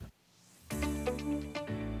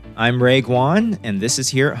I'm Ray Guan, and this is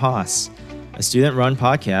Here at Haas, a student-run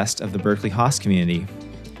podcast of the Berkeley Haas community.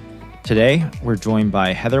 Today, we're joined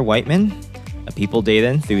by Heather Whiteman, a people data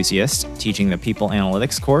enthusiast teaching the People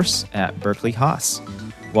Analytics course at Berkeley Haas.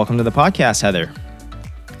 Welcome to the podcast, Heather.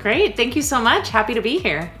 Great. Thank you so much. Happy to be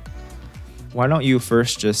here. Why don't you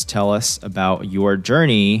first just tell us about your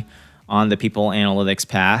journey on the People Analytics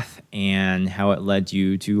path and how it led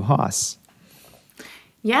you to Haas?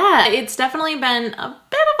 Yeah, it's definitely been a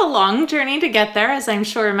bit of a long journey to get there, as I'm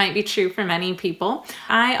sure might be true for many people.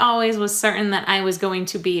 I always was certain that I was going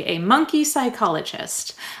to be a monkey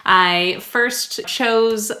psychologist. I first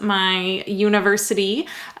chose my university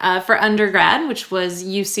for undergrad, which was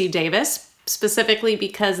UC Davis, specifically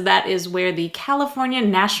because that is where the California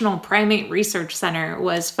National Primate Research Center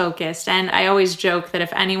was focused. And I always joke that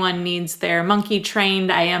if anyone needs their monkey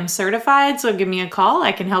trained, I am certified, so give me a call.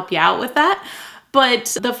 I can help you out with that.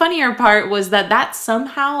 But the funnier part was that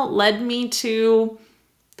somehow led me to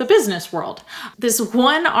the business world. This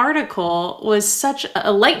one article was such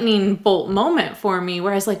a lightning bolt moment for me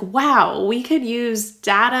where I was like, wow, we could use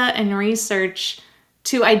data and research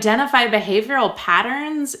to identify behavioral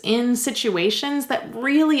patterns in situations that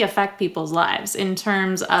really affect people's lives in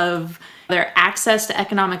terms of their access to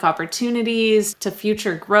economic opportunities, to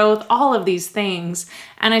future growth, all of these things.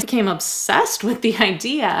 And I became obsessed with the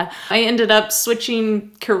idea. I ended up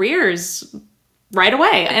switching careers right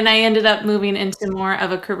away. And I ended up moving into more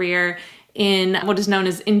of a career in what is known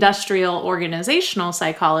as industrial organizational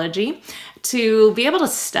psychology to be able to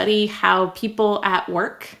study how people at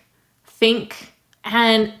work think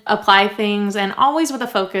and apply things, and always with a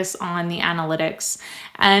focus on the analytics.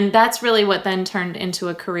 And that's really what then turned into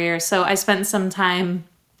a career. So I spent some time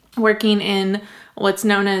working in what's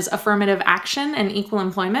known as affirmative action and equal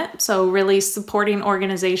employment. So really supporting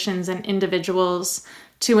organizations and individuals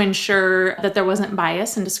to ensure that there wasn't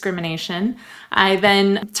bias and discrimination. I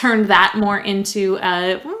then turned that more into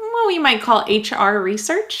what you might call HR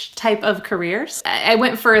research type of careers. I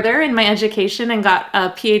went further in my education and got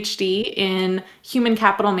a PhD in human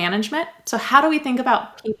capital management. So how do we think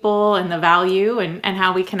about people and the value and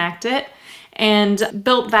how we connect it? And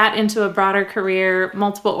built that into a broader career,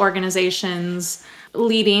 multiple organizations,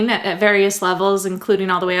 leading at various levels,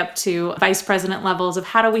 including all the way up to vice president levels of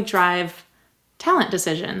how do we drive talent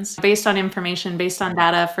decisions based on information, based on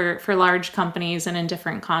data for large companies and in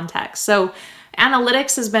different contexts. So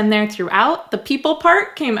analytics has been there throughout. The people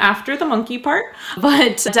part came after the monkey part,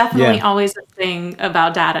 but definitely always a thing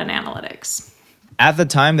about data and analytics. At the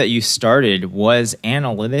time that you started, was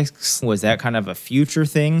that kind of a future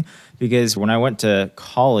thing? Because when I went to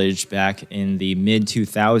college back in the mid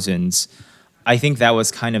 2000s, I think that was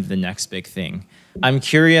kind of the next big thing. I'm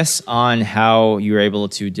curious on how you were able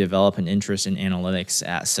to develop an interest in analytics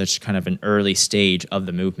at such kind of an early stage of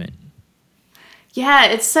the movement. Yeah,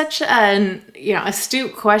 it's such an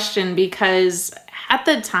astute question because at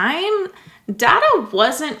the time, data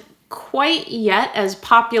wasn't quite yet as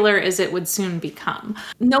popular as it would soon become.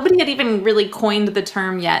 Nobody had even really coined the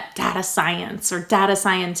term yet, data science or data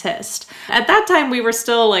scientist. At that time, we were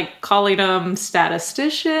still calling them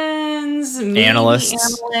statisticians,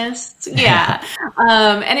 analysts. Yeah.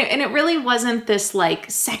 And it really wasn't this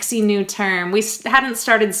sexy new term. We hadn't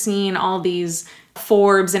started seeing all these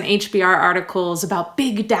Forbes and HBR articles about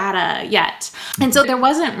big data yet. And so there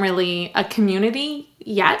wasn't really a community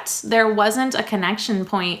yet. There wasn't a connection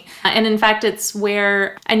point. And in fact, it's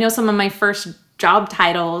where I know some of my first job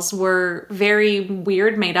titles were very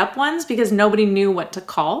weird made up ones because nobody knew what to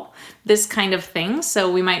call this kind of thing.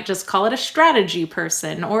 So we might just call it a strategy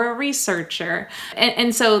person or a researcher.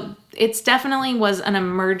 And so it's definitely was an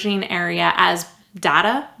emerging area as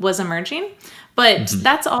data was emerging. But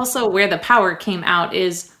that's also where the power came out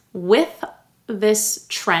is with this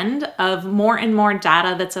trend of more and more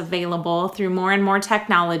data that's available through more and more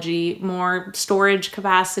technology, more storage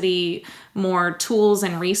capacity, more tools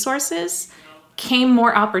and resources, came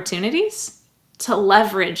more opportunities to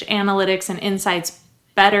leverage analytics and insights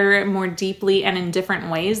better, more deeply, and in different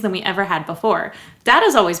ways than we ever had before.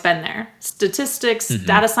 Data's always been there. Statistics,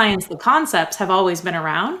 data science, the concepts have always been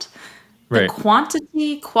around. The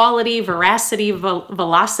quantity, quality, veracity,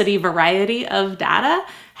 velocity, variety of data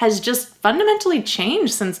has just fundamentally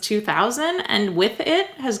changed since 2000. And with it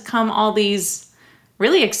has come all these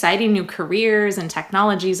really exciting new careers and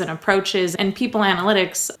technologies and approaches, and people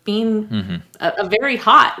analytics being a very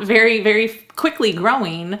hot, very, very quickly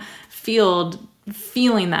growing field,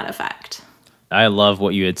 feeling that effect. I love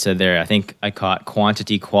what you had said there. I think I caught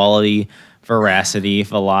quantity, quality, veracity,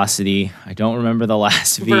 velocity. I don't remember the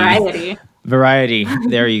last V. Variety. Variety.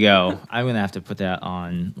 There you go. I'm going to have to put that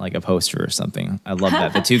on like a poster or something. I love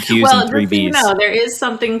that. The two Qs and Well, three just so you Bs. know, there is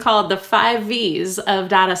something called the 5 Vs of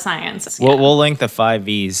data science. We'll link the 5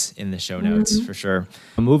 Vs in the show notes for sure.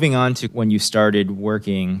 Moving on to when you started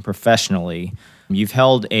working professionally, you've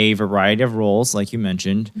held a variety of roles, like you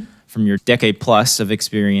mentioned, from your decade plus of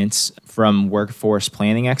experience from workforce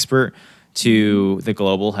planning expert to the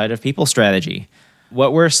global head of people strategy.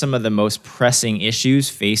 What were some of the most pressing issues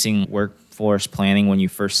facing workforce planning when you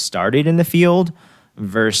first started in the field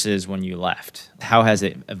versus when you left? How has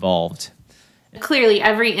it evolved? Clearly,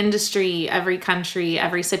 every industry, every country,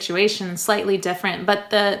 every situation is slightly different.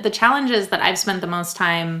 But the challenges that I've spent the most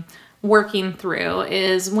time working through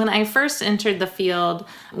is when I first entered the field,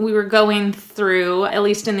 we were going through, at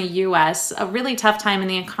least in the US, a really tough time in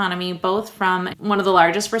the economy, both from one of the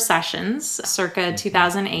largest recessions, circa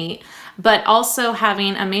 2008, but also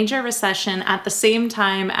having a major recession at the same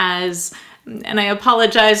time as, and I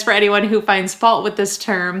apologize for anyone who finds fault with this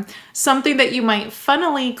term, something that you might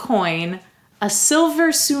funnily coin a silver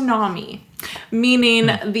tsunami,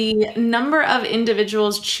 meaning the number of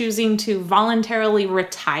individuals choosing to voluntarily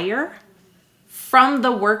retire from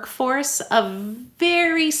the workforce of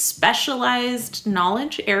very specialized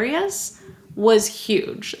knowledge areas was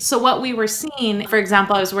huge. So what we were seeing, for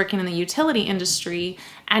example, I was working in the utility industry,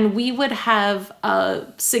 and we would have a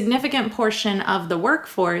significant portion of the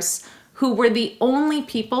workforce who were the only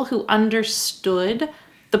people who understood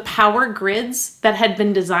the power grids that had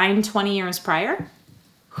been designed 20 years prior,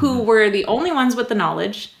 who were the only ones with the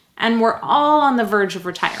knowledge, and were all on the verge of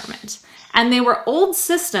retirement. And they were old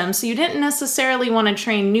systems, so you didn't necessarily want to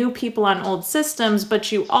train new people on old systems, but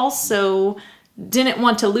you also didn't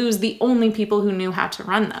want to lose the only people who knew how to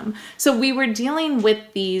run them. So we were dealing with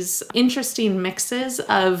these interesting mixes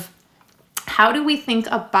of how do we think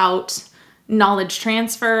about knowledge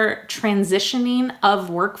transfer, transitioning of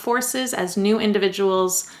workforces as new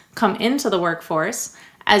individuals come into the workforce,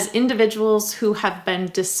 as individuals who have been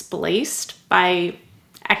displaced by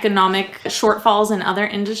economic shortfalls in other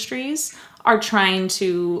industries are trying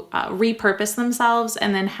to repurpose themselves,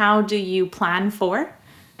 and then how do you plan for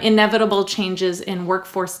inevitable changes in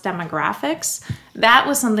workforce demographics. That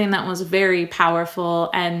was something that was very powerful,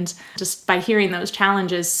 and just by hearing those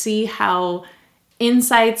challenges, see how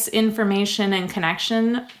insights, information, and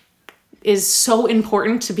connection is so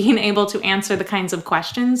important to being able to answer the kinds of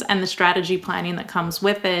questions and the strategy planning that comes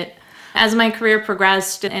with it. As my career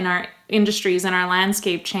progressed and our industries and our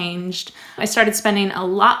landscape changed, I started spending a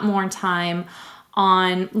lot more time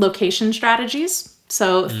on location strategies.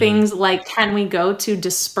 So things like, can we go to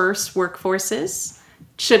dispersed workforces?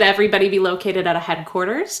 Should everybody be located at a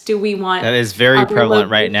headquarters? Do we want That is very other prevalent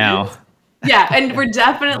right locations? now. Yeah, and we're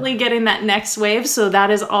definitely getting that next wave. So that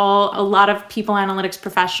is all a lot of people analytics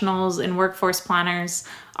professionals and workforce planners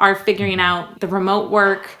are figuring out the remote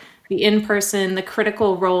work, the in-person, the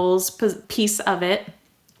critical roles piece of it.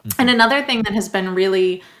 And another thing that has been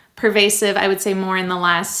really pervasive, I would say more in the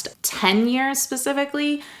last 10 years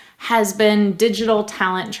specifically, has been digital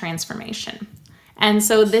talent transformation. And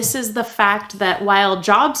so this is the fact that while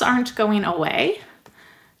jobs aren't going away,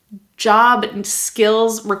 job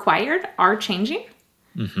skills required are changing.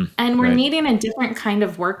 And we're Right. needing a different kind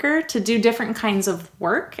of worker to do different kinds of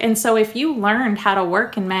work. And so if you learned how to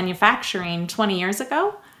work in manufacturing 20 years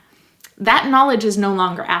ago, that knowledge is no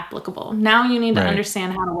longer applicable. Now you need to Right.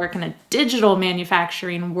 understand how to work in a digital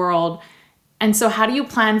manufacturing world. And so how do you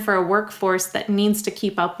plan for a workforce that needs to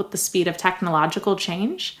keep up with the speed of technological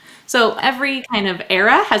change? So every kind of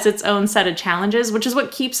era has its own set of challenges, which is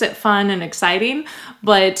what keeps it fun and exciting.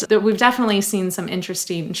 But we've definitely seen some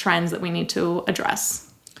interesting trends that we need to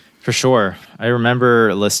address. For sure. I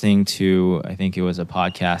remember listening to, I think it was a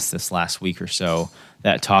podcast this last week or so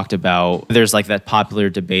that talked about, there's like that popular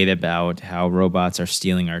debate about how robots are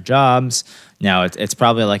stealing our jobs. Now, it's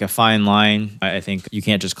probably like a fine line. I think you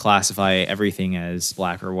can't just classify everything as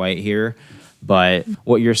black or white here. But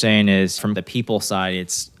what you're saying is from the people side,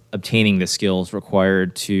 it's obtaining the skills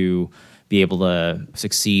required to be able to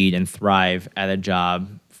succeed and thrive at a job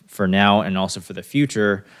for now and also for the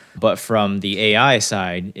future. But from the AI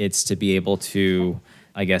side, it's to be able to,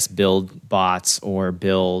 I guess, build bots or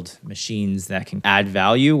build machines that can add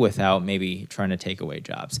value without maybe trying to take away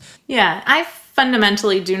jobs. Yeah, I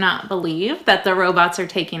fundamentally do not believe that the robots are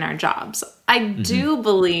taking our jobs. I do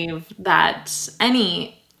believe that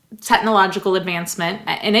any technological advancement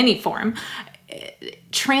in any form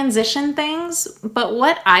transition things, but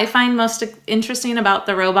what I find most interesting about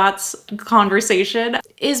the robots conversation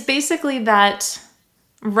is basically that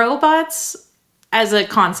robots as a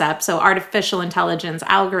concept, so artificial intelligence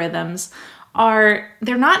algorithms,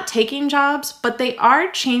 they're not taking jobs, but they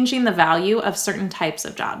are changing the value of certain types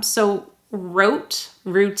of jobs. So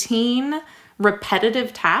routine,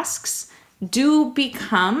 repetitive tasks do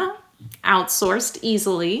become outsourced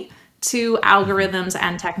easily to algorithms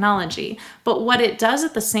and technology. But what it does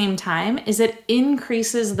at the same time is it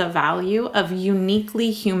increases the value of uniquely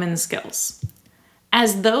human skills.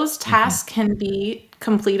 As those tasks can be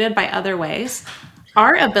completed by other ways,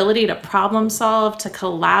 our ability to problem solve, to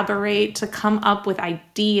collaborate, to come up with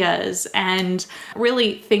ideas, and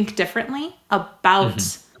really think differently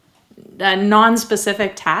about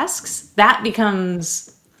non-specific tasks, that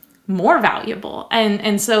becomes more valuable.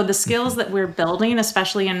 And so the skills that we're building,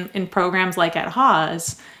 especially in programs like at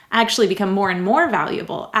Haas, actually become more and more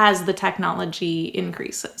valuable as the technology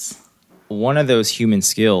increases. One of those human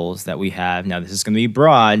skills that we have, now this is going to be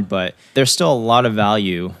broad, but there's still a lot of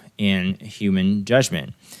value in human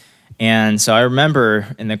judgment. And so I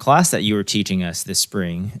remember in the class that you were teaching us this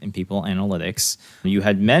spring in people analytics, you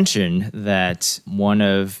had mentioned that one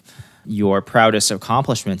of your proudest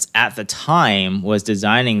accomplishments at the time was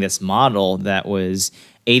designing this model that was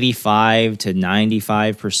 85 to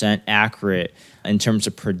 95% accurate in terms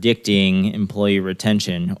of predicting employee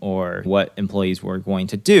retention or what employees were going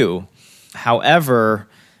to do. However,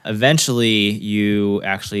 eventually you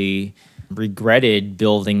actually regretted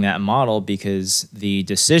building that model because the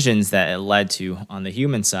decisions that it led to on the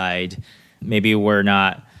human side maybe were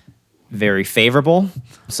not very favorable.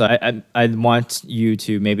 So I want you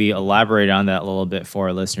to maybe elaborate on that a little bit for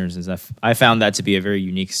our listeners, as I found that to be a very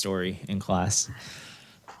unique story in class.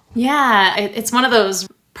 Yeah, it's one of those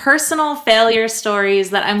personal failure stories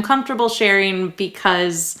that I'm comfortable sharing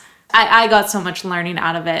because I got so much learning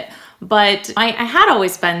out of it. But I had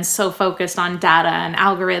always been so focused on data and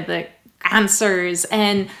algorithmic answers,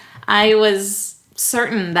 and I was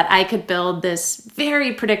certain that I could build this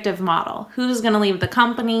very predictive model. Who's going to leave the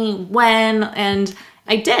company, when, and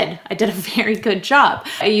I did. I did a very good job.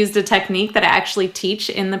 I used a technique that I actually teach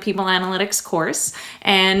in the People Analytics course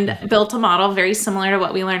and built a model very similar to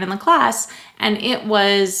what we learned in the class. And it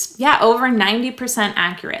was, over 90%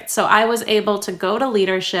 accurate. So I was able to go to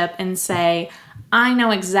leadership and say, I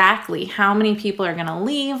know exactly how many people are going to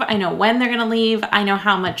leave. I know when they're going to leave. I know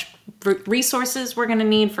how much resources we're going to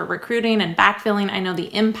need for recruiting and backfilling. I know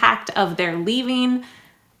the impact of their leaving.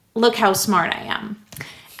 Look how smart I am.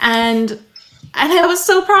 And I was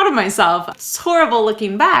so proud of myself. It's horrible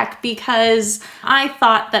looking back because I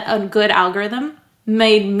thought that a good algorithm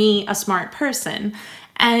made me a smart person.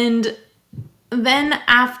 And then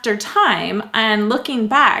after time and looking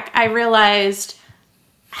back, I realized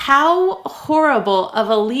how horrible of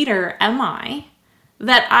a leader am I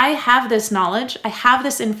that I have this knowledge, I have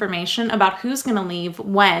this information about who's going to leave,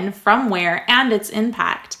 when, from where, and its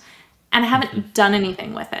impact, and I haven't done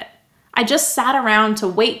anything with it. I just sat around to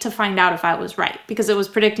wait to find out if I was right because it was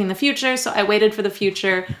predicting the future, so I waited for the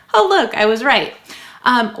future. Oh, look, I was right.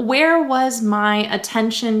 Where was my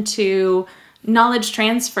attention to knowledge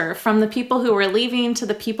transfer from the people who were leaving to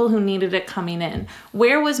the people who needed it coming in?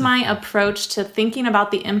 Where was my approach to thinking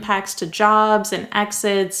about the impacts to jobs and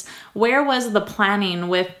exits? Where was the planning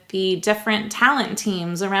with the different talent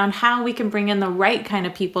teams around how we can bring in the right kind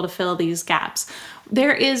of people to fill these gaps?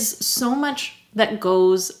 There is so much that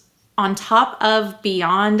goes on top of,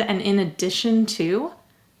 beyond, and in addition to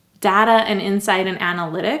data and insight and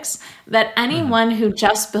analytics that anyone who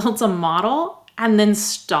just builds a model and then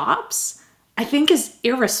stops, I think, is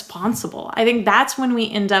irresponsible. I think that's when we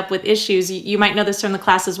end up with issues. You might know this from the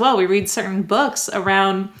class as well. We read certain books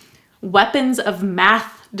around weapons of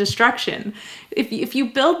math destruction. If you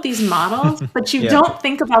build these models, but you don't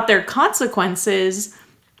think about their consequences,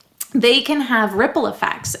 they can have ripple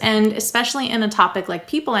effects. And especially in a topic like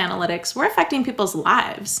people analytics, we're affecting people's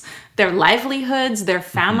lives, their livelihoods, their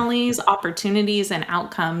families, opportunities, and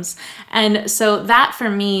outcomes. And so that for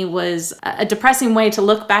me was a depressing way to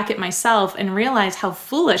look back at myself and realize how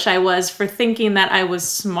foolish I was for thinking that I was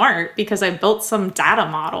smart because I built some data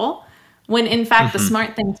model, when in fact the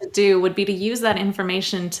smart thing to do would be to use that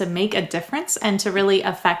information to make a difference and to really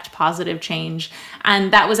affect positive change.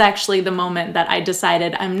 And that was actually the moment that I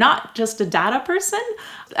decided I'm not just a data person,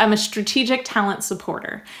 I'm a strategic talent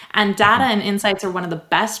supporter. And data and insights are one of the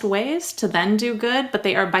best ways to then do good, but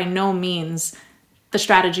they are by no means the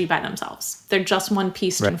strategy by themselves. They're just one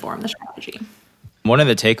piece to inform the strategy. One of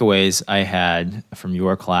the takeaways I had from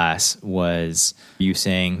your class was you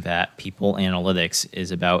saying that people analytics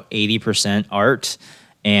is about 80% art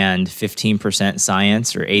and 15%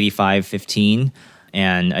 science, or 85-15.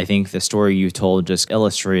 And I think the story you told just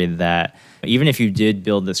illustrated that even if you did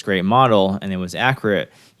build this great model and it was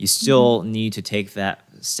accurate, you still need to take that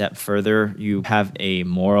step further, you have a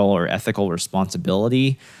moral or ethical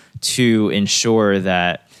responsibility to ensure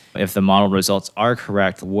that if the model results are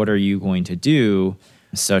correct, what are you going to do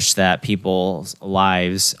such that people's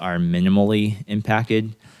lives are minimally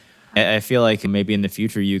impacted? I feel like maybe in the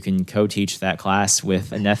future you can co-teach that class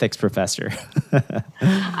with an ethics professor.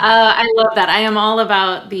 I love that. I am all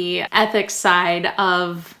about the ethics side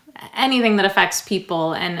of anything that affects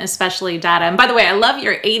people and especially data. And by the way, I love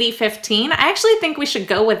your 80-15. I actually think we should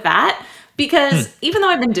go with that because even though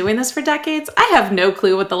I've been doing this for decades, I have no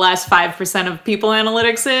clue what the last 5% of people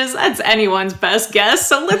analytics is. That's anyone's best guess.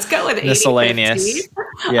 So let's go with 80-15. Miscellaneous.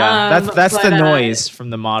 Yeah, that's the noise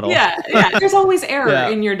from the model. Yeah. There's always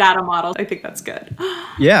error in your data model. I think that's good.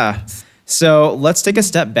 Yeah. So let's take a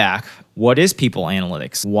step back. What is people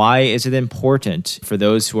analytics? Why is it important for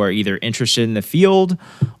those who are either interested in the field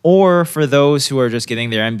or for those who are just getting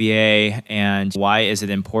their MBA? And why is it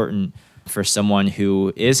important for someone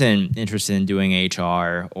who isn't interested in doing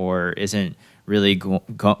HR or isn't really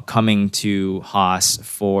coming to Haas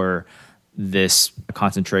for this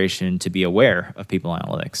concentration to be aware of people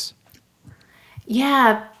analytics?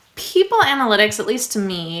 Yeah, people analytics, at least to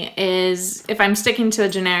me, is, if I'm sticking to a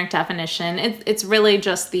generic definition, it's really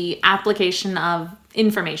just the application of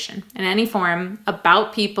information in any form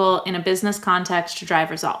about people in a business context to drive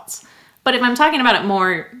results. But if I'm talking about it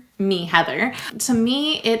more me, Heather, to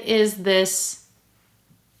me, it is this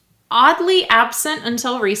oddly absent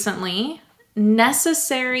until recently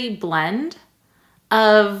necessary blend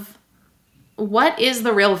of what is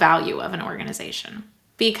the real value of an organization.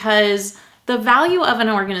 Because the value of an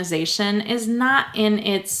organization is not in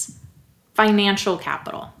its financial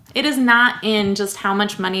capital. It is not in just how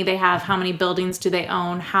much money they have, how many buildings do they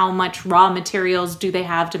own, how much raw materials do they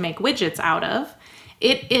have to make widgets out of.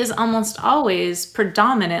 It is almost always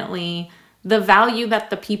predominantly the value that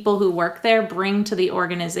the people who work there bring to the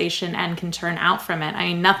organization and can turn out from it. I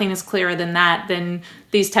mean, nothing is clearer than that than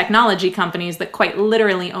these technology companies that quite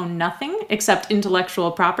literally own nothing except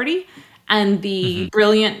intellectual property and the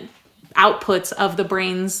brilliant outputs of the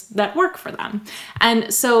brains that work for them.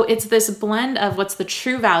 And so it's this blend of what's the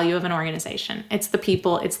true value of an organization. It's the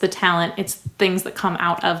people, it's the talent, it's things that come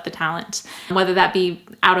out of the talent, whether that be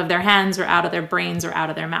out of their hands or out of their brains or out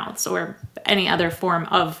of their mouths or any other form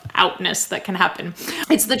of outness that can happen.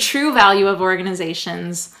 It's the true value of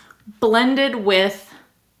organizations blended with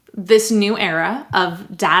this new era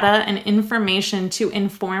of data and information to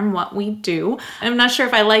inform what we do. I'm not sure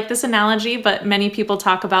if I like this analogy, but many people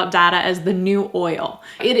talk about data as the new oil.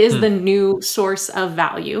 It is the new source of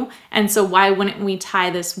value. And so why wouldn't we tie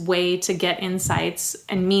this way to get insights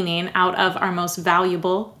and meaning out of our most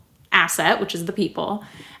valuable asset, which is the people?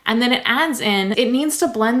 And then it adds in, it needs to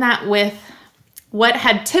blend that with what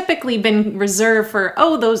had typically been reserved for,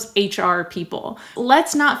 those HR people.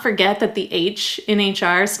 Let's not forget that the H in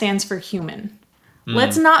HR stands for human.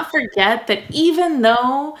 Let's not forget that even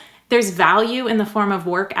though there's value in the form of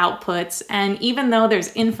work outputs, and even though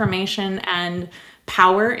there's information and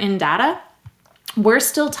power in data, we're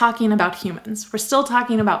still talking about humans. We're still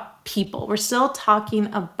talking about people. We're still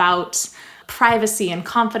talking about privacy and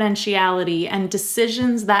confidentiality and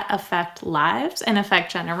decisions that affect lives and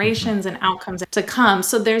affect generations and outcomes to come.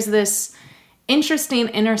 So there's this interesting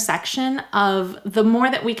intersection of the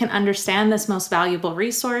more that we can understand this most valuable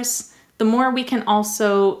resource, the more we can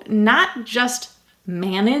also not just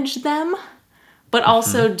manage them, but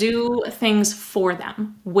also do things for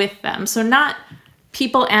them, with them. So not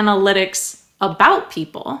people analytics about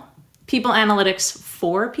people, people analytics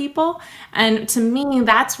for people. And to me,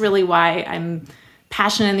 that's really why I'm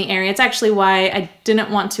passionate in the area. It's actually why I didn't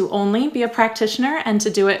want to only be a practitioner and to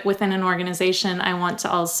do it within an organization. I want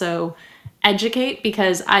to also educate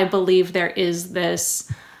because I believe there is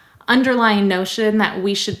this underlying notion that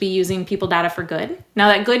we should be using people data for good. Now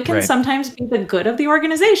that good can sometimes be the good of the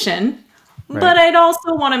organization, but I'd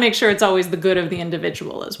also want to make sure it's always the good of the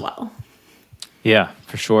individual as well. Yeah,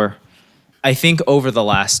 for sure. I think over the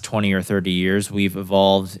last 20 or 30 years, we've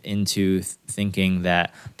evolved into thinking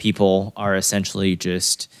that people are essentially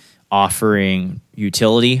just offering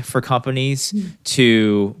utility for companies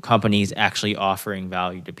to companies actually offering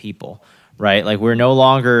value to people, right? Like we're no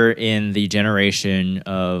longer in the generation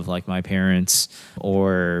of like my parents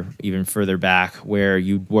or even further back where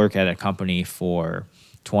you work at a company for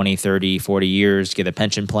 20, 30, 40 years, get a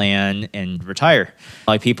pension plan and retire.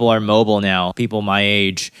 Like people are mobile now. People my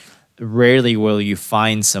age, rarely will you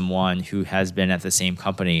find someone who has been at the same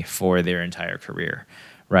company for their entire career,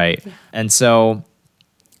 right? Yeah. And so,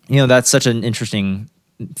 that's such an interesting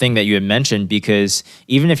thing that you had mentioned, because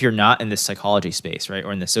even if you're not in the psychology space, right,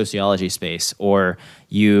 or in the sociology space, or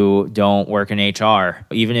you don't work in HR,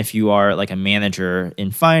 even if you are like a manager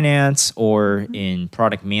in finance or in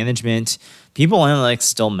product management, people analytics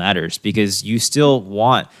still matters because you still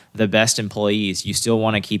want the best employees. You still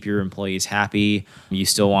want to keep your employees happy. You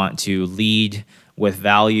still want to lead with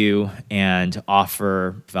value and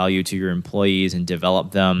offer value to your employees and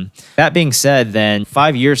develop them. That being said, then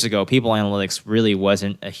 5 years ago, people analytics really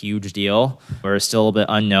wasn't a huge deal or still a bit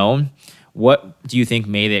unknown. What do you think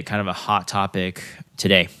made it kind of a hot topic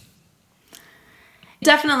today?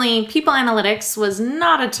 Definitely, people analytics was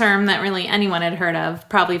not a term that really anyone had heard of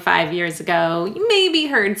probably 5 years ago. You maybe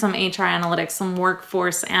heard some HR analytics, some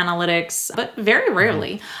workforce analytics, but very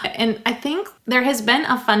rarely. And I think there has been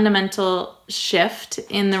a fundamental shift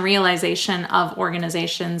in the realization of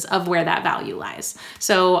organizations of where that value lies.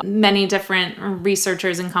 So many different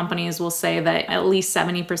researchers and companies will say that at least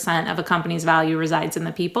 70% of a company's value resides in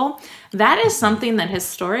the people. That is something that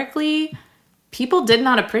historically people did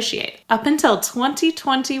not appreciate up until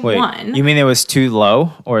 2021. Wait, you mean it was too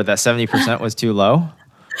low, or that 70% was too low?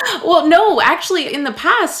 Well, no, actually, in the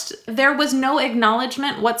past, there was no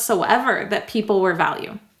acknowledgement whatsoever that people were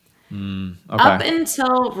value. Okay. Up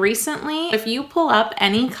until recently, if you pull up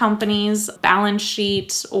any company's balance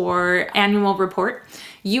sheet or annual report,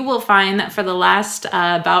 you will find that for the last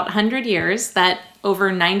about 100 years, that over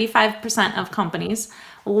 95% of companies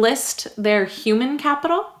list their human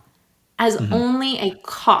capital as only a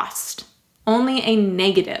cost, only a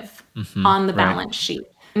negative on the balance sheet.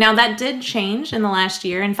 Now, that did change in the last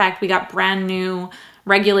year. In fact, we got brand new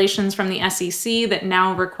regulations from the SEC that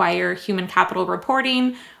now require human capital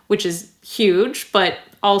reporting, which is huge, but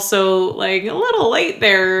also like a little late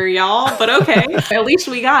there, y'all, but okay, at least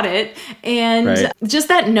we got it. And just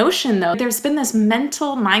that notion, though, there's been this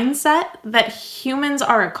mental mindset that humans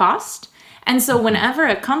are a cost. And so whenever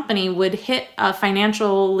a company would hit a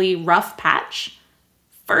financially rough patch,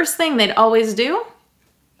 first thing they'd always do,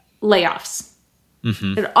 layoffs.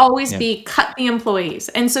 It'd always be cut the employees.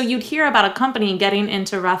 And so you'd hear about a company getting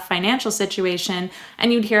into a rough financial situation,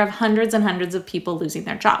 and you'd hear of hundreds and hundreds of people losing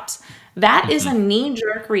their jobs. That is a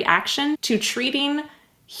knee-jerk reaction to treating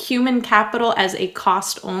human capital as a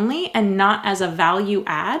cost only and not as a value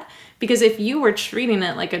add. Because if you were treating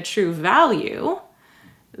it like a true value,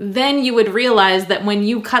 then you would realize that when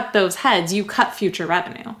you cut those heads, you cut future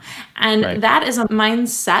revenue. And that is a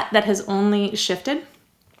mindset that has only shifted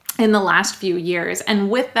in the last few years. And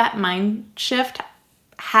with that mind shift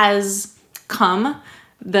has come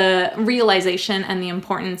the realization and the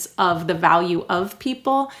importance of the value of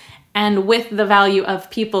people. And with the value of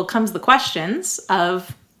people comes the questions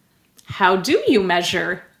of, how do you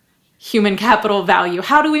measure human capital value?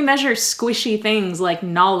 How do we measure squishy things like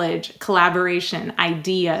knowledge, collaboration,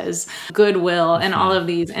 ideas, goodwill, and all of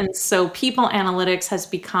these? And so people analytics has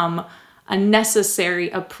become a necessary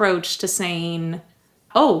approach to saying,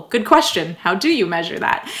 oh, good question. How do you measure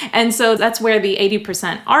that? And so that's where the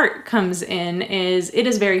 80% art comes in, is it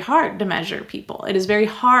is very hard to measure people. It is very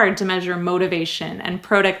hard to measure motivation and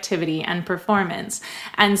productivity and performance.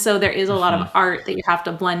 And so there is a lot of art that you have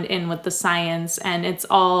to blend in with the science, and it's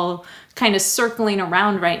all kind of circling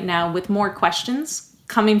around right now with more questions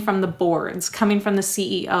coming from the boards, coming from the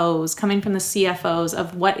CEOs, coming from the CFOs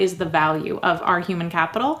of what is the value of our human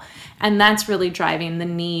capital. And that's really driving the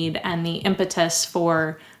need and the impetus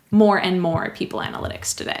for more and more people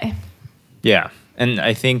analytics today. Yeah. And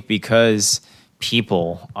I think because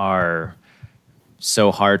people are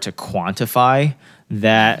so hard to quantify,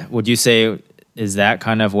 that, would you say, is that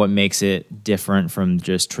kind of what makes it different from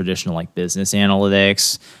just traditional like business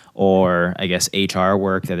analytics, or I guess HR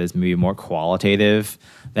work that is maybe more qualitative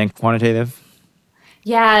than quantitative?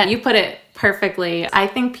 Yeah, you put it perfectly. I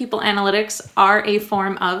think people analytics are a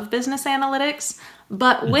form of business analytics,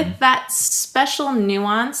 but with that special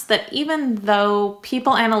nuance that even though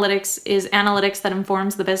people analytics is analytics that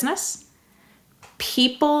informs the business,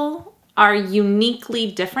 people are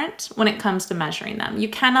uniquely different when it comes to measuring them. You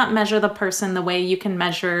cannot measure the person the way you can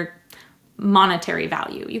measure monetary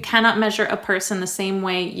value. You cannot measure a person the same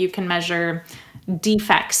way you can measure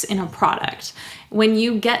defects in a product. When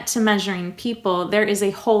you get to measuring people, there is a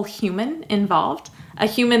whole human involved, a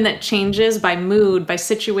human that changes by mood, by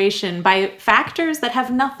situation, by factors that have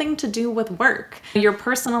nothing to do with work. Your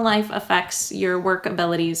personal life affects your work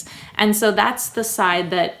abilities. And so that's the side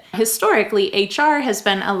that historically HR has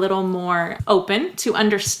been a little more open to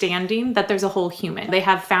understanding that there's a whole human. They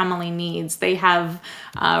have family needs, they have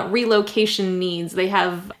relocation needs, they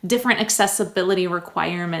have different accessibility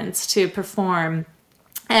requirements to perform.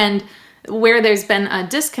 And Where there's been a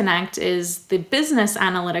disconnect is the business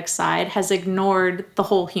analytics side has ignored the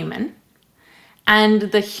whole human, and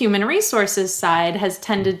the human resources side has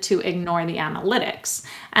tended to ignore the analytics.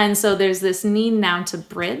 And so there's this need now to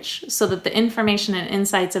bridge so that the information and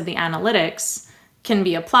insights of the analytics can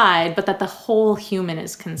be applied, but that the whole human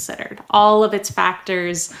is considered. All of its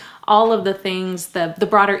factors, all of the things, the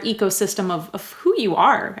broader ecosystem of who you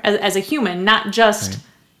are as a human, not just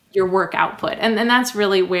your work output. And that's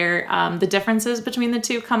really where the differences between the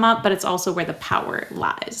two come up, but it's also where the power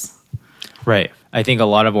lies. Right. I think a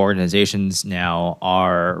lot of organizations now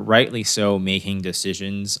are rightly so making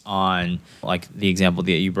decisions on, like the example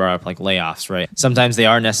that you brought up, like layoffs, right? Sometimes they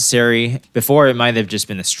are necessary. Before, it might have just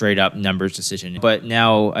been a straight up numbers decision. But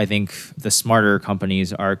now I think the smarter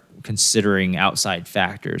companies are considering outside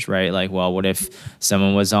factors, right? Like, well, what if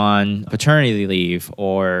someone was on paternity leave,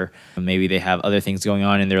 or maybe they have other things going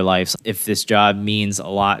on in their lives? If this job means a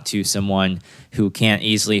lot to someone who can't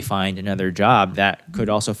easily find another job, that could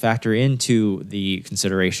also factor into the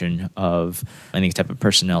consideration of any type of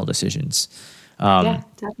personnel decisions. Yeah,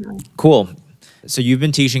 definitely. Cool. So you've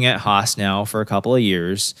been teaching at Haas now for a couple of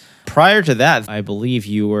years. Prior to that, I believe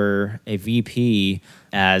you were a VP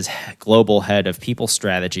as global head of people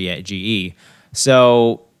strategy at GE.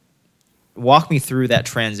 So walk me through that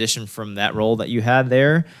transition from that role that you had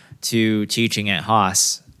there to teaching at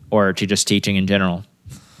Haas, or to just teaching in general.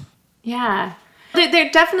 Yeah. There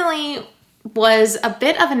definitely was a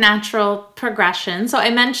bit of a natural progression. So I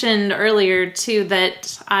mentioned earlier too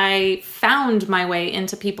that I found my way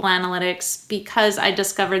into people analytics because I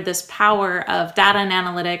discovered this power of data and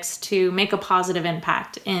analytics to make a positive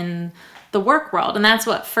impact in the work world. And that's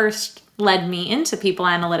what first led me into people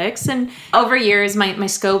analytics. And over years, my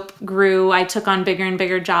scope grew. I took on bigger and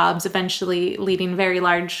bigger jobs, eventually leading very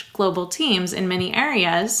large global teams in many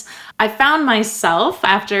areas. I found myself,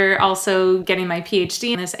 after also getting my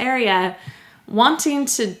PhD in this area, wanting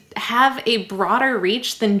to have a broader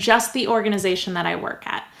reach than just the organization that I work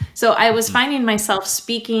at. So I was finding myself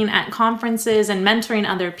speaking at conferences and mentoring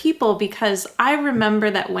other people because I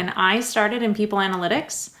remember that when I started in people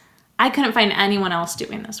analytics, I couldn't find anyone else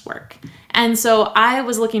doing this work. And so I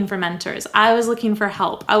was looking for mentors. I was looking for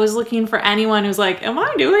help. I was looking for anyone who's like, am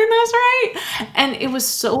I doing this right? And it was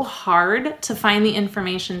so hard to find the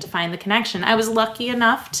information, to find the connection. I was lucky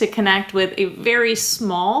enough to connect with a very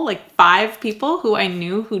small, like 5 people who I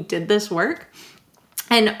knew who did this work.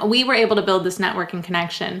 And we were able to build this network and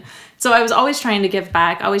connection. So I was always trying to give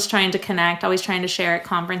back, always trying to connect, always trying to share at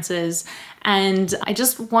conferences. And I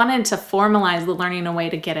just wanted to formalize the learning in a way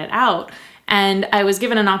to get it out. And I was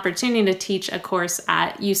given an opportunity to teach a course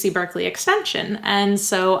at UC Berkeley Extension. And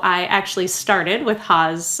so I actually started with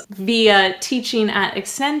Haas via teaching at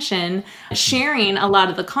Extension, sharing a lot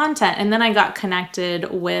of the content. And then I got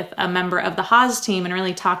connected with a member of the Haas team and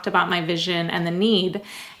really talked about my vision and the need.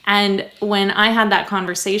 And when I had that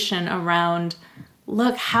conversation around,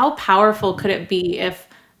 look, how powerful could it be if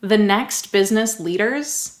the next business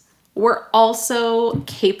leaders were also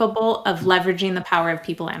capable of leveraging the power of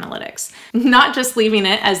people analytics, not just leaving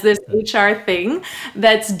it as this HR thing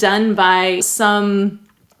that's done by some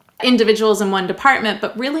individuals in one department,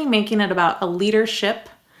 but really making it about a leadership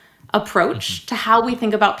approach to how we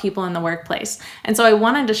think about people in the workplace. And so I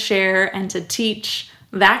wanted to share and to teach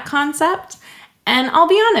that concept. And I'll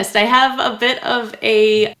be honest, I have a bit of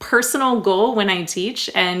a personal goal when I teach,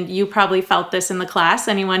 and you probably felt this in the class.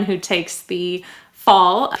 Anyone who takes the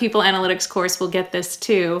fall people analytics course will get this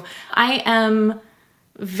too. I am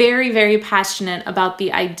very, very passionate about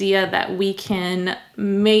the idea that we can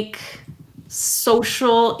make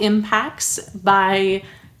social impacts by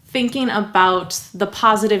thinking about the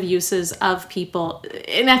positive uses of people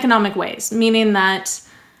in economic ways, meaning that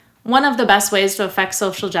one of the best ways to affect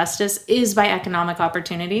social justice is by economic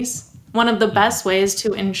opportunities. One of the best ways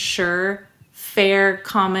to ensure fair,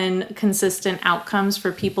 common, consistent outcomes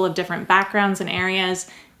for people of different backgrounds and areas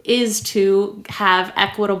is to have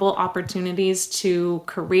equitable opportunities to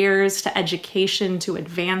careers, to education, to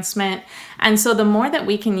advancement. And so the more that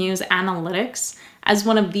we can use analytics as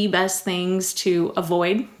one of the best things to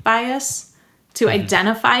avoid bias, to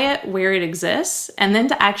identify it where it exists, and then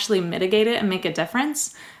to actually mitigate it and make a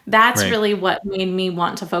difference, that's really what made me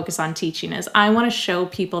want to focus on teaching. Is I want to show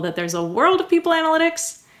people that there's a world of people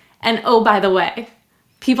analytics. And oh, by the way,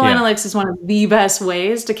 people analytics is one of the best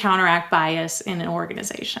ways to counteract bias in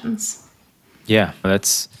organizations. Yeah,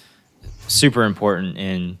 that's super important.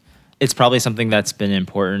 And it's probably something that's been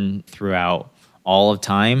important throughout all of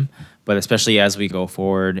time, but especially as we go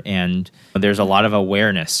forward. And there's a lot of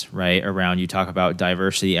awareness, right, around, you talk about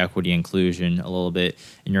diversity, equity, inclusion a little bit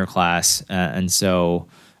in your class. And so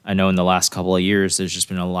I know in the last couple of years, there's just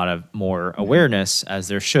been a lot of more awareness, as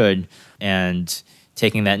there should, and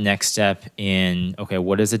taking that next step in, okay,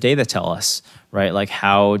 what does the data tell us, right? Like,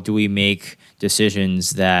 how do we make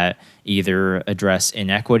decisions that either address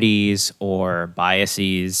inequities or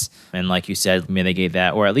biases, and like you said, mitigate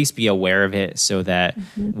that, or at least be aware of it so that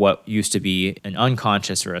what used to be an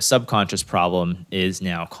unconscious or a subconscious problem is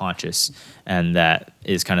now conscious. And that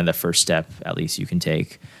is kind of the first step, at least, you can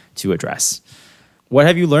take to address. What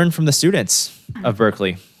have you learned from the students of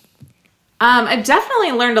Berkeley? I've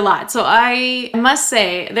definitely learned a lot. So I must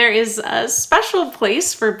say there is a special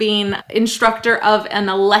place for being instructor of an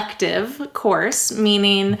elective course,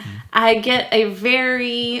 meaning I get a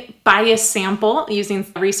very biased sample,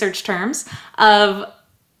 using research terms, of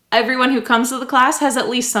everyone who comes to the class has at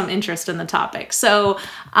least some interest in the topic. So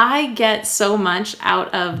I get so much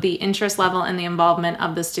out of the interest level and the involvement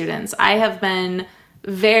of the students. I have been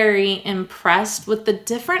very impressed with the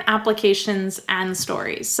different applications and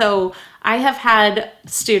stories. So I have had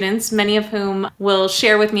students, many of whom will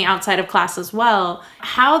share with me outside of class as well,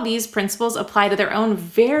 how these principles apply to their own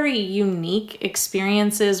very unique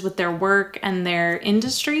experiences with their work and their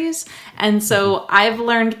industries. And so I've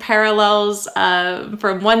learned parallels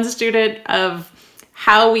from one student of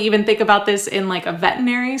how we even think about this in like a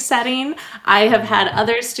veterinary setting. I have had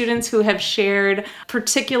other students who have shared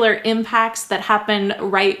particular impacts that happen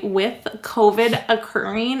right with COVID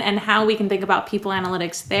occurring and how we can think about people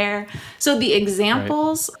analytics there. So the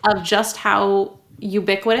examples of just how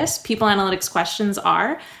ubiquitous people analytics questions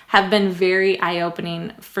are have been very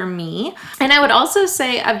eye-opening for me. And I would also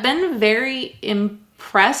say I've been very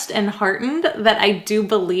impressed and heartened that I do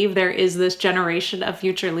believe there is this generation of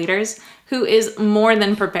future leaders who is more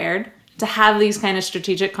than prepared to have these kind of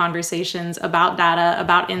strategic conversations about data,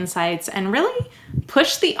 about insights, and really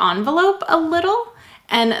push the envelope a little.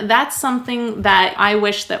 And that's something that I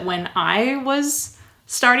wish that when I was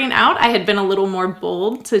starting out, I had been a little more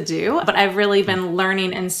bold to do. But I've really been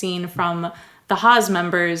learning and seeing from the Haas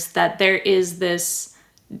members that there is this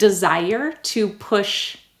desire to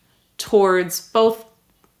push towards both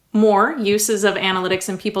more uses of analytics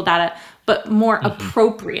and people data, but more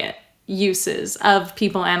appropriate uses of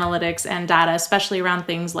people analytics and data, especially around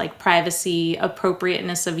things like privacy,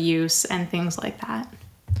 appropriateness of use, and things like that.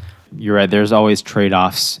 You're right. There's always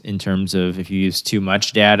trade-offs in terms of if you use too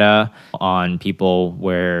much data on people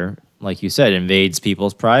where, like you said, invades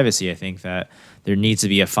people's privacy. I think that there needs to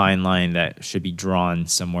be a fine line that should be drawn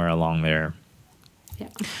somewhere along there. Yeah.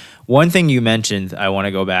 One thing you mentioned I want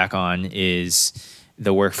to go back on is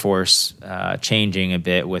the workforce changing a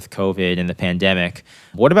bit with COVID and the pandemic.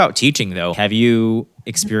 What about teaching, though? Have you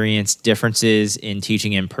experienced differences in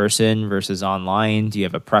teaching in person versus online? Do you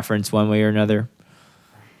have a preference one way or another?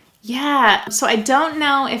 Yeah, so I don't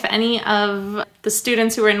know if any of the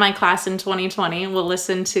students who were in my class in 2020 will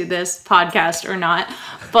listen to this podcast or not,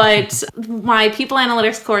 but my people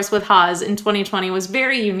analytics course with Haas in 2020 was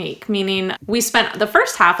very unique, meaning we spent the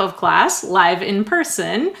first half of class live in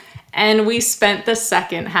person, and we spent the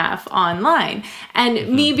second half online. And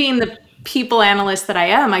me being the people analyst that I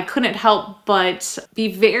am, I couldn't help but be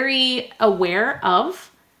very aware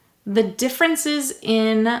of the differences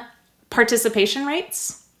in participation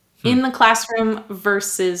rates in the classroom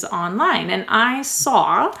versus online. And I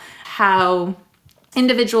saw how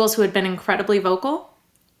individuals who had been incredibly vocal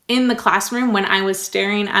in the classroom when I was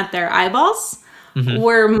staring at their eyeballs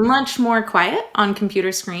were much more quiet on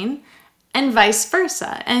computer screen, and vice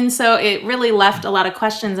versa. And so it really left a lot of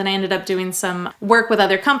questions, and I ended up doing some work with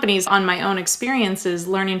other companies on my own experiences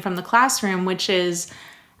learning from the classroom, which is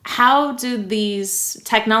how do these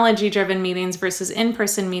technology-driven meetings versus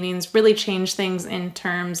in-person meetings really change things in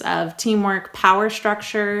terms of teamwork, power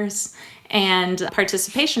structures, and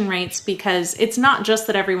participation rates? Because it's not just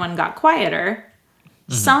that everyone got quieter.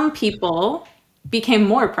 Some people became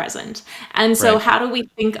more present. And so how do we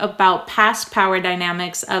think about past power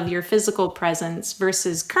dynamics of your physical presence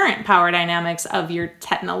versus current power dynamics of your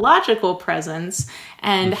technological presence,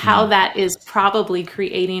 and how that is probably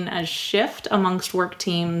creating a shift amongst work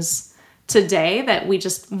teams today that we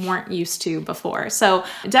just weren't used to before. So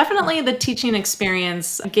definitely the teaching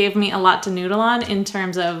experience gave me a lot to noodle on in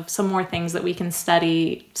terms of some more things that we can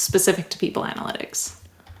study specific to people analytics.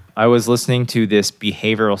 I was listening to this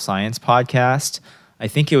behavioral science podcast. I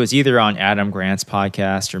think it was either on Adam Grant's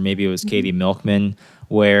podcast or maybe it was Katie Milkman,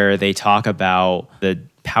 where they talk about the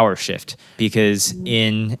power shift. Because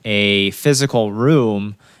in a physical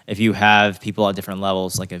room, if you have people at different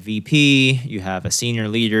levels, like a VP, you have a senior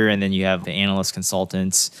leader, and then you have the analyst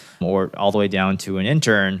consultants, or all the way down to an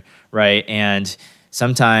intern, right? And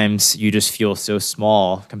sometimes you just feel so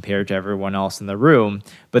small compared to everyone else in the room.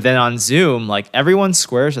 But then on Zoom, like everyone's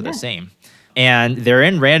squares are the same and they're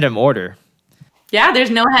in random order. Yeah, there's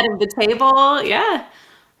no head of the table. Yeah,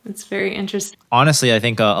 it's very interesting. Honestly, I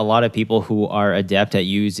think a lot of people who are adept at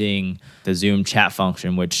using the Zoom chat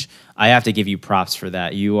function, which I have to give you props for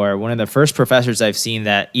that. You are one of the first professors I've seen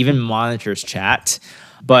that even monitors chat.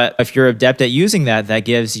 But if you're adept at using that, that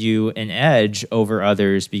gives you an edge over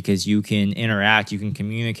others because you can interact, you can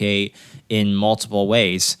communicate in multiple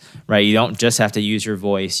ways, right? You don't just have to use your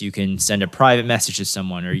voice. You can send a private message to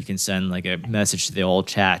someone, or you can send like a message to the whole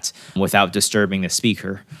chat without disturbing the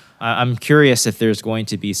speaker. I'm curious if there's going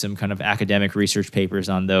to be some kind of academic research papers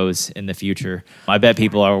on those in the future. I bet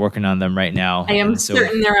people are working on them right now. I am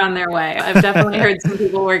certain they're on their way. I've definitely heard some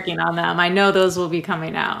people working on them. I know those will be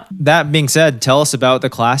coming out. That being said, tell us about the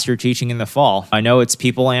class you're teaching in the fall. I know it's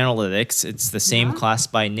people analytics. It's the same class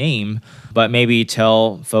by name, but maybe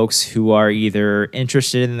tell folks who are either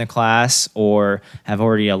interested in the class or have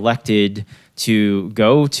already elected to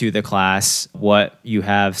go to the class what you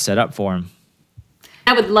have set up for them.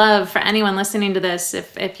 I would love for anyone listening to this,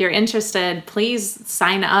 if you're interested, please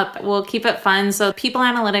sign up. We'll keep it fun. So People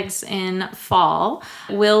Analytics in fall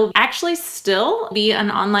will actually still be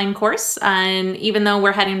an online course. And even though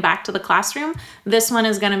we're heading back to the classroom, this one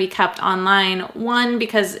is going to be kept online. One,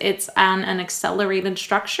 because it's on an accelerated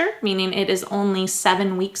structure, meaning it is only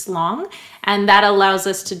 7 weeks long. And that allows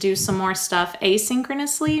us to do some more stuff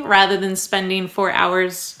asynchronously rather than spending 4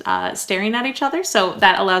 hours staring at each other. So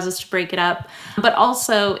that allows us to break it up. But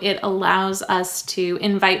also it allows us to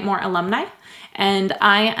invite more alumni. And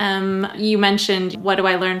you mentioned, what do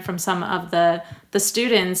I learn from some of the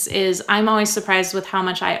students, is I'm always surprised with how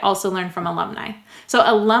much I also learn from alumni. So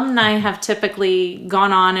alumni have typically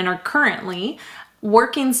gone on and are currently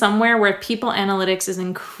working somewhere where people analytics is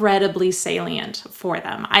incredibly salient for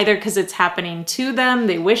them, either because it's happening to them,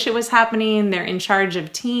 they wish it was happening, they're in charge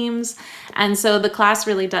of teams. And so the class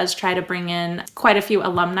really does try to bring in quite a few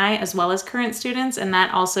alumni as well as current students, and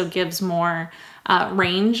that also gives more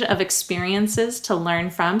range of experiences to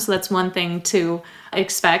learn from. So that's one thing to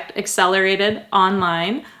expect: accelerated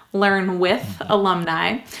online, learn with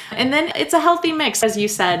alumni. And then it's a healthy mix, as you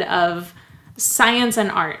said, of science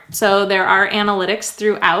and art. So there are analytics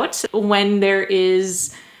throughout. When there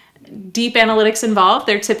is deep analytics involved,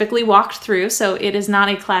 they're typically walked through. So it is not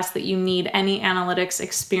a class that you need any analytics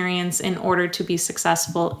experience in order to be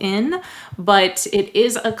successful in, but it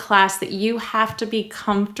is a class that you have to be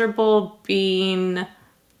comfortable being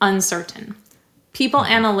uncertain. People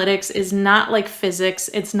analytics is not like physics.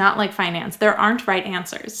 It's not like finance. There aren't right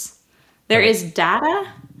answers. There is data,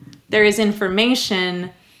 there is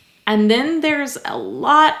information, and then there's a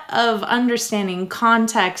lot of understanding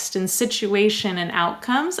context and situation and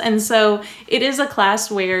outcomes. And so it is a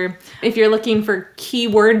class where if you're looking for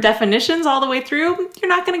keyword definitions all the way through, you're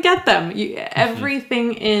not going to get them.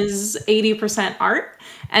 Everything is 80% art.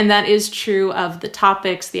 And that is true of the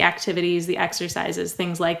topics, the activities, the exercises,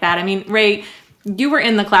 things like that. I mean, Ray, you were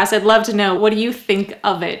in the class. I'd love to know, what do you think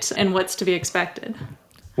of it and what's to be expected?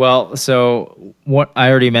 Well, so what I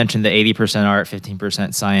already mentioned, the 80% art,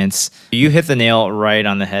 15% science. You hit the nail right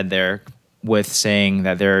on the head there with saying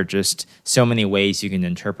that there are just so many ways you can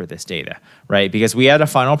interpret this data, right? Because we had a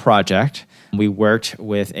final project. We worked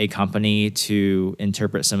with a company to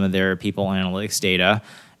interpret some of their people analytics data,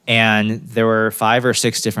 and there were 5 or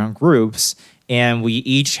 6 different groups, and we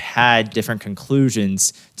each had different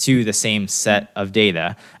conclusions to the same set of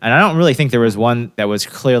data. And I don't really think there was one that was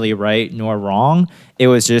clearly right nor wrong. It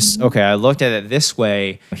was just, okay, I looked at it this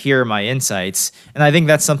way, here are my insights. And I think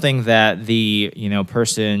that's something that the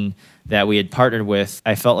person that we had partnered with,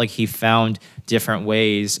 I felt like he found different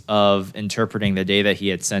ways of interpreting the data he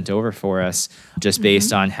had sent over for us just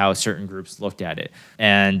based on how certain groups looked at it.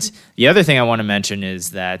 And the other thing I want to mention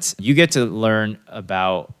is that you get to learn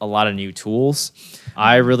about a lot of new tools.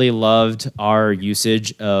 I really loved our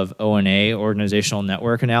usage of ONA, Organizational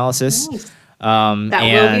Network Analysis. Nice. That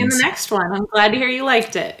will be in the next one. I'm glad to hear you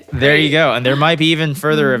liked it. There you go. And there might be even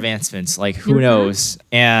further advancements, like who knows?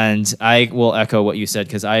 And I will echo what you said,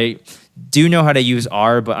 because I do know how to use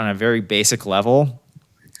R, but on a very basic level.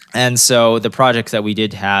 And so the projects that we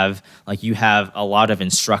did have, like, you have a lot of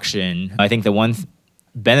instruction. I think the one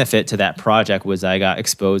benefit to that project was I got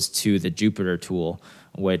exposed to the Jupyter tool,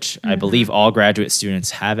 which I believe all graduate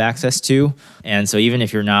students have access to. And so even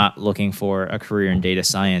if you're not looking for a career in data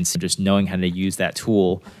science, just knowing how to use that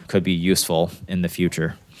tool could be useful in the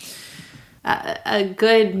future. A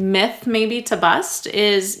good myth maybe to bust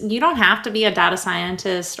is you don't have to be a data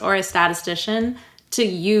scientist or a statistician to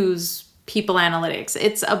use people analytics.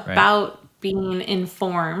 It's about being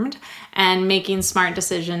informed and making smart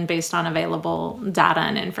decision based on available data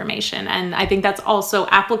and information. And I think that's also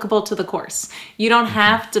applicable to the course. You don't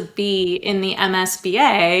have to be in the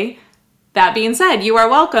MSBA. That being said, you are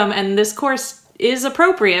welcome, and this course is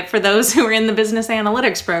appropriate for those who are in the business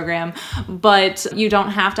analytics program, but you don't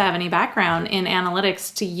have to have any background in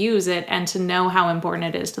analytics to use it and to know how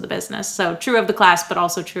important it is to the business. So true of the class, but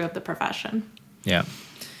also true of the profession. Yeah.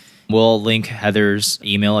 We'll link Heather's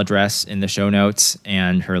email address in the show notes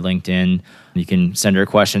and her LinkedIn. You can send her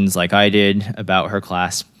questions like I did about her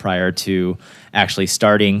class prior to actually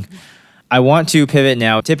starting. I want to pivot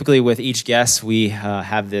now. Typically with each guest, we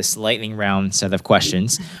have this lightning round set of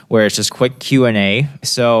questions where it's just quick Q&A.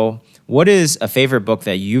 So what is a favorite book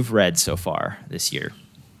that you've read so far this year?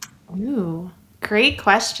 Ooh, great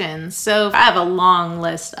question. So I have a long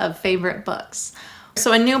list of favorite books.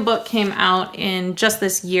 So a new book came out in just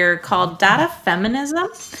this year called Data Feminism.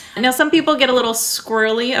 Now, some people get a little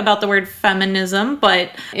squirrely about the word feminism,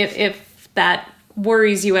 but if that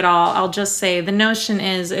worries you at all, I'll just say the notion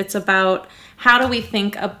is it's about how do we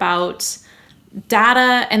think about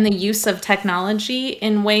data and the use of technology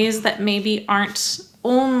in ways that maybe aren't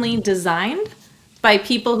only designed by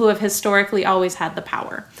people who have historically always had the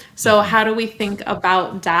power. So how do we think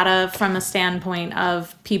about data from a standpoint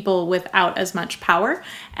of people without as much power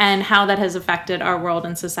and how that has affected our world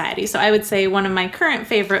and society? So I would say one of my current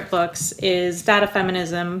favorite books is Data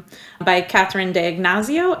Feminism by Catherine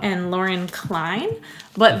D'Ignazio and Lauren Klein,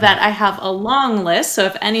 but that I have a long list. So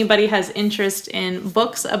if anybody has interest in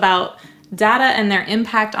books about data and their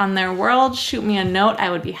impact on their world, shoot me a note.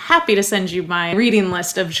 I would be happy to send you my reading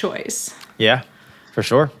list of choice. Yeah, for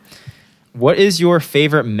sure. What is your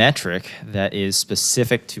favorite metric that is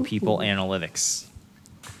specific to people analytics?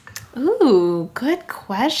 Ooh, good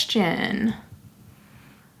question.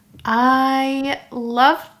 I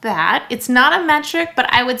love that. It's not a metric, but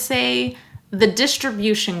I would say the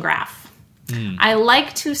distribution graph. I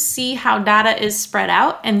like to see how data is spread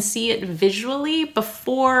out and see it visually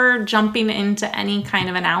before jumping into any kind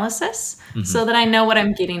of analysis so that I know what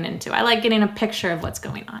I'm getting into. I like getting a picture of what's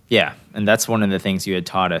going on. Yeah, and that's one of the things you had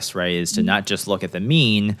taught us, right, is to not just look at the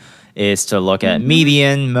mean, is to look at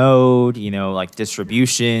median, mode, like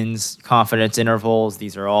distributions, confidence intervals.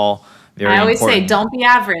 These are all very I always important. say, don't be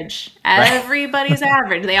average. Everybody's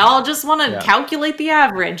average. They all just want to calculate the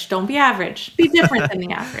average. Don't be average. Be different than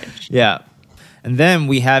the average. Yeah. And then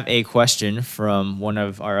we have a question from one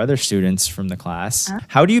of our other students from the class.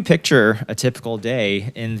 How do you picture a typical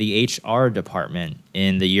day in the HR department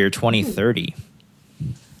in the year 2030?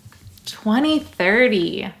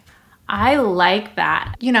 2030. I like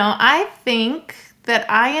that. I think that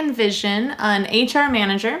I envision an HR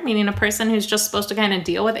manager, meaning a person who's just supposed to kind of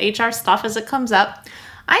deal with HR stuff as it comes up.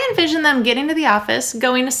 I envision them getting to the office,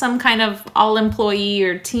 going to some kind of all-employee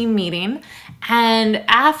or team meeting, and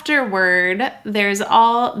afterward,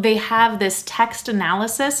 they have this text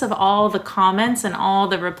analysis of all the comments and all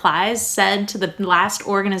the replies said to the last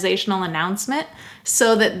organizational announcement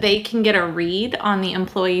so that they can get a read on the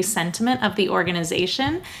employee sentiment of the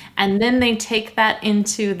organization. And then they take that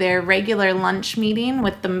into their regular lunch meeting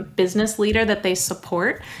with the business leader that they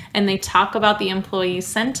support, and they talk about the employee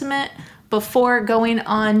sentiment before going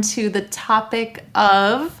on to the topic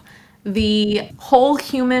of the whole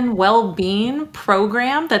human well-being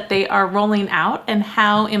program that they are rolling out and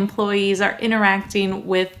how employees are interacting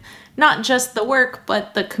with not just the work,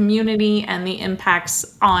 but the community and the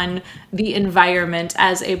impacts on the environment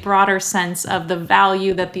as a broader sense of the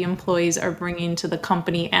value that the employees are bringing to the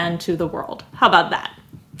company and to the world. How about that?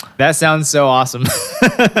 That sounds so awesome.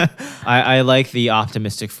 I like the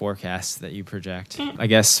optimistic forecast that you project. I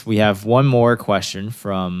guess we have one more question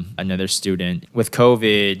from another student. With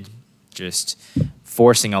COVID just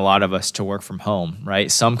forcing a lot of us to work from home,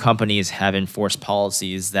 right? Some companies have enforced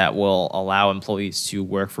policies that will allow employees to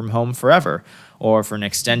work from home forever or for an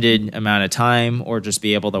extended amount of time or just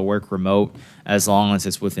be able to work remote as long as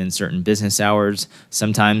it's within certain business hours.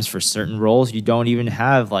 Sometimes for certain roles, you don't even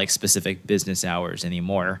have like specific business hours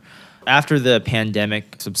anymore. After the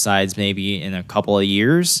pandemic subsides maybe in a couple of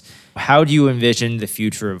years, how do you envision the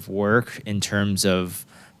future of work in terms of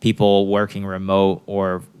people working remote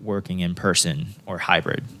or working in person or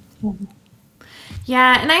hybrid?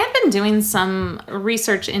 Yeah, and I have been doing some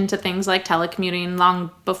research into things like telecommuting long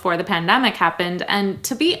before the pandemic happened. And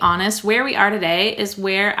to be honest, where we are today is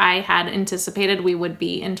where I had anticipated we would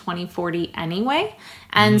be in 2040 anyway.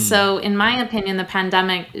 And so, in my opinion, the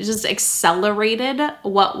pandemic just accelerated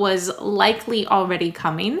what was likely already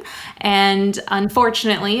coming. And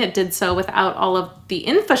unfortunately, it did so without all of the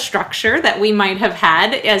infrastructure that we might have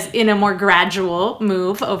had as in a more gradual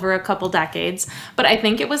move over a couple decades. But I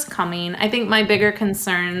think it was coming. I think my bigger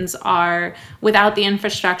concerns are without the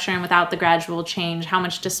infrastructure and without the gradual change, how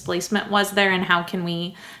much displacement was there and how can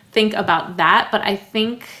we think about that. But I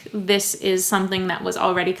think this is something that was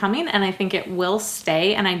already coming and I think it will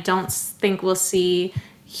stay. And I don't think we'll see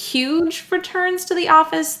huge returns to the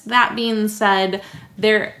office. That being said,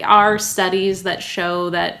 there are studies that show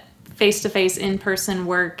that face-to-face in-person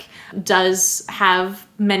work does have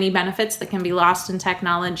many benefits that can be lost in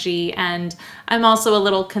technology. And I'm also a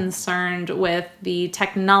little concerned with the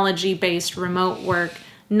technology-based remote work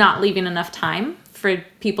not leaving enough time for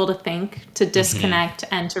people to think, to disconnect,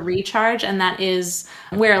 and to recharge. And that is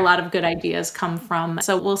where a lot of good ideas come from.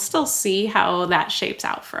 So we'll still see how that shapes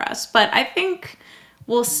out for us. But I think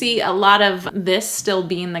we'll see a lot of this still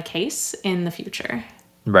being the case in the future.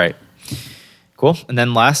 Right. Cool. And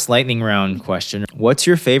then last lightning round question. What's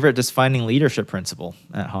your favorite defining leadership principle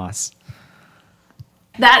at Haas?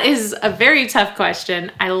 That is a very tough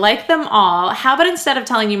question. I like them all. How about instead of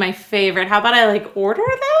telling you my favorite, how about I order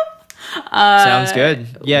them? Sounds good.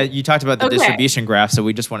 Yeah, you talked about the okay. distribution graph, so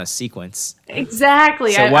we just want a sequence.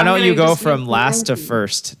 Exactly. So why don't you go from last to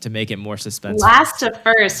first to make it more suspenseful? Last to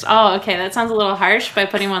first. Oh, okay. That sounds a little harsh by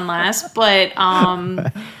putting one last, but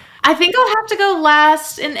I think I'll have to go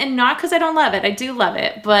last, and not because I don't love it. I do love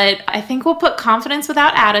it, but I think we'll put confidence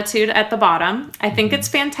without attitude at the bottom. I think it's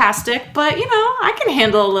fantastic, but I can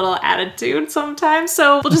handle a little attitude sometimes,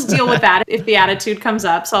 so we'll just deal with that if the attitude comes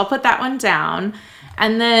up. So I'll put that one down.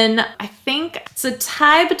 And then I think it's a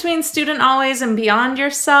tie between student always and beyond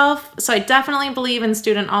yourself. So I definitely believe in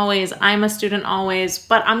student always. I'm a student always,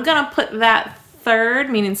 but I'm going to put that third,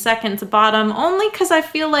 meaning second to bottom, only because I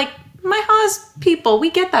feel like my Haas people, we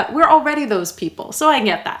get that. We're already those people. So I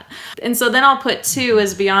get that. And so then I'll put 2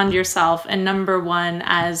 as beyond yourself and number 1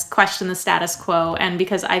 as question the status quo. And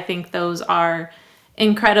because I think those are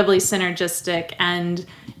incredibly synergistic, and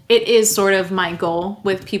it is sort of my goal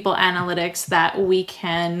with people analytics that we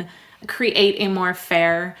can create a more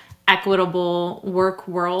fair, equitable work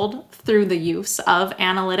world through the use of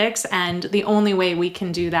analytics. And the only way we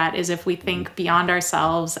can do that is if we think beyond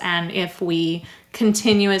ourselves and if we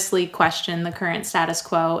continuously question the current status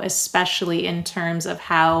quo, especially in terms of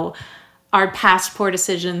how our past poor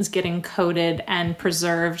decisions get encoded and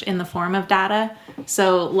preserved in the form of data.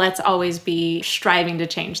 So let's always be striving to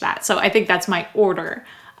change that. So I think that's my order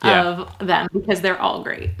of them because they're all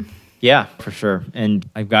great. Yeah, for sure. And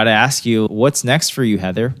I've got to ask you, what's next for you,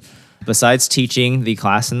 Heather? Besides teaching the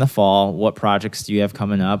class in the fall, what projects do you have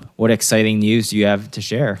coming up? What exciting news do you have to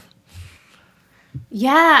share?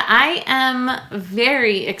 Yeah, I am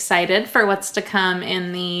very excited for what's to come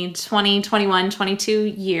in the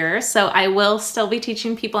 2021-22 year. So I will still be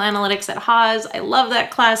teaching people analytics at Haas. I love that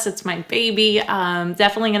class. It's my baby.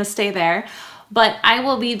 Definitely going to stay there. But I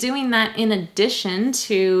will be doing that in addition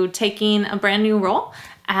to taking a brand new role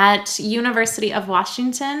at University of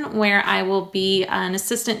Washington, where I will be an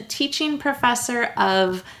assistant teaching professor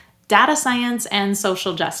of data science and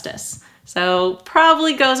social justice. So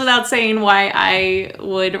probably goes without saying why I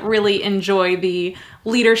would really enjoy the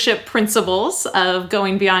leadership principles of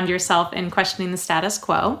going beyond yourself and questioning the status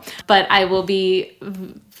quo. But I will be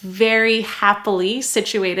very happily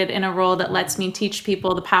situated in a role that lets me teach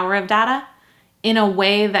people the power of data in a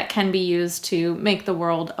way that can be used to make the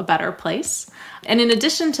world a better place. And in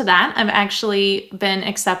addition to that, I've actually been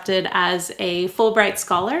accepted as a Fulbright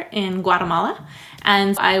scholar in Guatemala,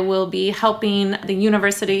 and I will be helping the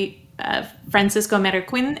University Francisco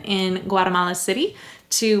Marroquin in Guatemala City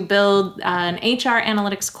to build an HR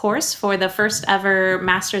analytics course for the first ever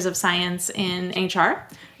Masters of Science in HR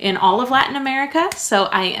in all of Latin America. So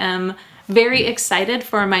I am very excited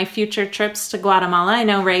for my future trips to Guatemala. I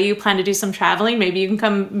know, Ray, you plan to do some traveling. Maybe you can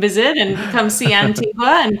come visit and come see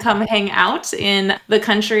Antigua and come hang out in the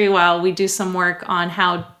country while we do some work on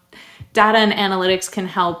how data and analytics can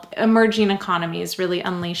help emerging economies really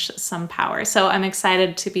unleash some power. So I'm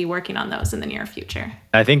excited to be working on those in the near future.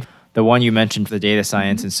 I think the one you mentioned, the data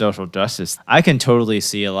science and social justice, I can totally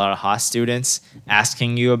see a lot of Haas students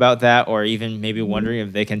asking you about that, or even maybe wondering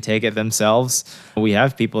if they can take it themselves. We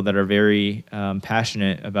have people that are very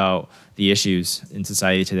passionate about the issues in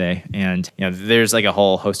society today. And there's like a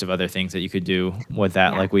whole host of other things that you could do with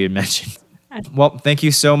that, like we had mentioned. Well, thank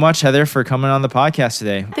you so much, Heather, for coming on the podcast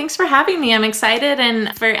today. Thanks for having me. I'm excited.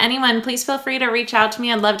 And for anyone, please feel free to reach out to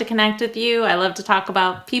me. I'd love to connect with you. I love to talk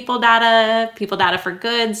about people data for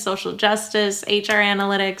good, social justice, HR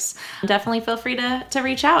analytics. Definitely feel free to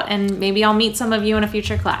reach out, and maybe I'll meet some of you in a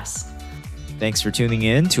future class. Thanks for tuning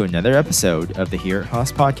in to another episode of the Here at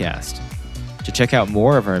Haas podcast. To check out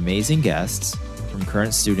more of our amazing guests, from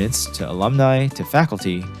current students to alumni to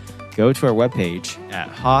faculty, go to our webpage at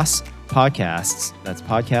haaspodcasts, that's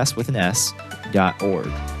podcast with an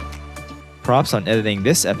S.org. Props on editing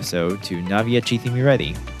this episode to Navia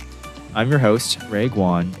Chithimireddy. I'm your host, Ray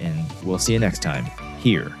Guan, and we'll see you next time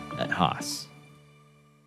here at Haas.